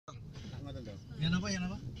Yang apa? Yang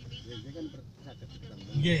apa? Ini kan sakit ketemu.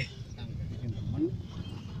 Nggih. Bikin temen.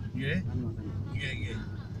 Nggih. Kan ngoten. Nggih, nggih.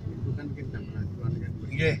 Itu kan kita pelajaran kan.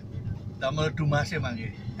 Nggih. Damel dumase mangke.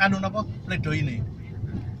 Anu napa? Pledoi ini.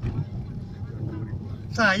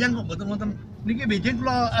 Sayang kok mboten-mboten niki benjing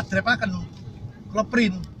kula adrepaken. Kula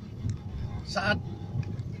print. Saat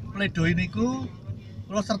pledoi niku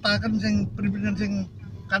kula sertaken sing print-printan sing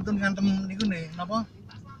kantun ngantem niku nih, napa?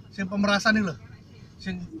 Sing pemerasan niku lho.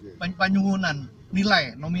 Sing panyuwunan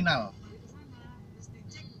nilai nominal.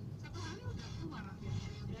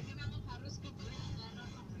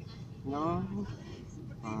 No,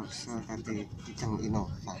 Porsche tadi Kijang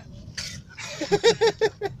Innova.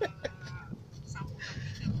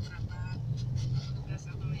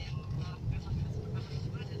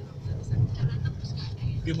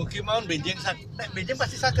 Mugi mawon benjing nek benjing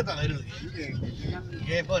pasti saged kok lho.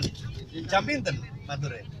 Nggih, pun. Jam pinten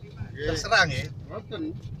mature? Terserah nggih.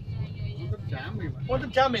 Ngoten. Ngoten jame, Pak. Wonten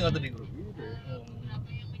jam ngoten niku.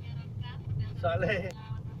 Soale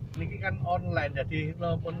niki kan online jadi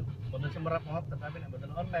kula pun mboten semerap ngoten tapi nek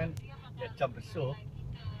mboten online ya jam besok.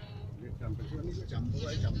 Jam besok niku jam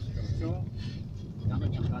 2 jam besok. Sampai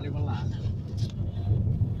jam 12.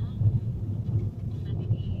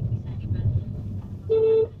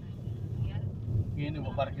 Ini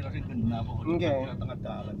mau parkir sing genah kok. Nggih. Tengah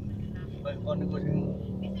dalan. Kayak kon niku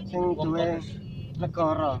sing duwe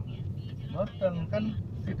negara. Mboten kan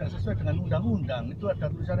tidak sesuai dengan undang-undang. Itu ada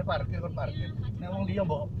tulisannya parkir kon parkir. Nek wong liya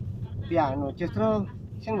mbok Piano justru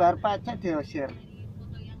sing bayar pajak diusir.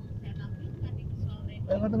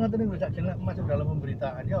 Ngoten-ngoten niku sak jeneng masuk dalam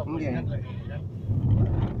pemberitaan ya. Nggih.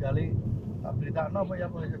 Kali berita apa ya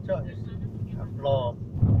boleh saja upload.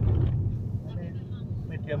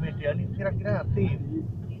 Media-media ini kira-kira aktif.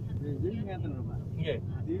 Ini ngeten lho, Pak. Iya.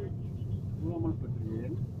 Jadi kula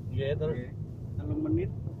mlebetin. Iya terus 3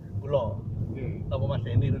 menit kula. nggih. Apa Mas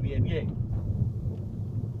Deni piye piye?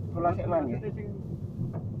 Kula sik mangke. Sing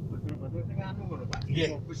betul-betul sing anu lho, Pak.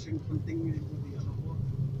 Nggih. Fokus sing penting niku di apa?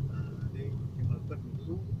 Di sing mlebet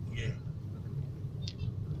niku. Nggih.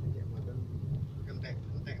 Ya mboten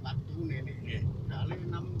kentek waktu nene. Nggih.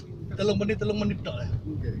 Kali 6 3 menit tok lah.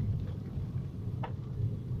 Nggih.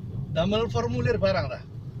 Damel formulir barang lah.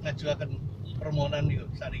 Ngajuaken permohonan niku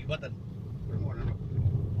sakniki mboten. Permohonan.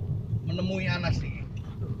 Menemui Anas niki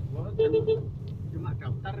Mboten. Cuma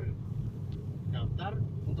daftar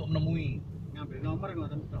untuk menemui ngambil nomor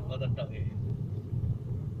ngoten tok. mboten tok nggih.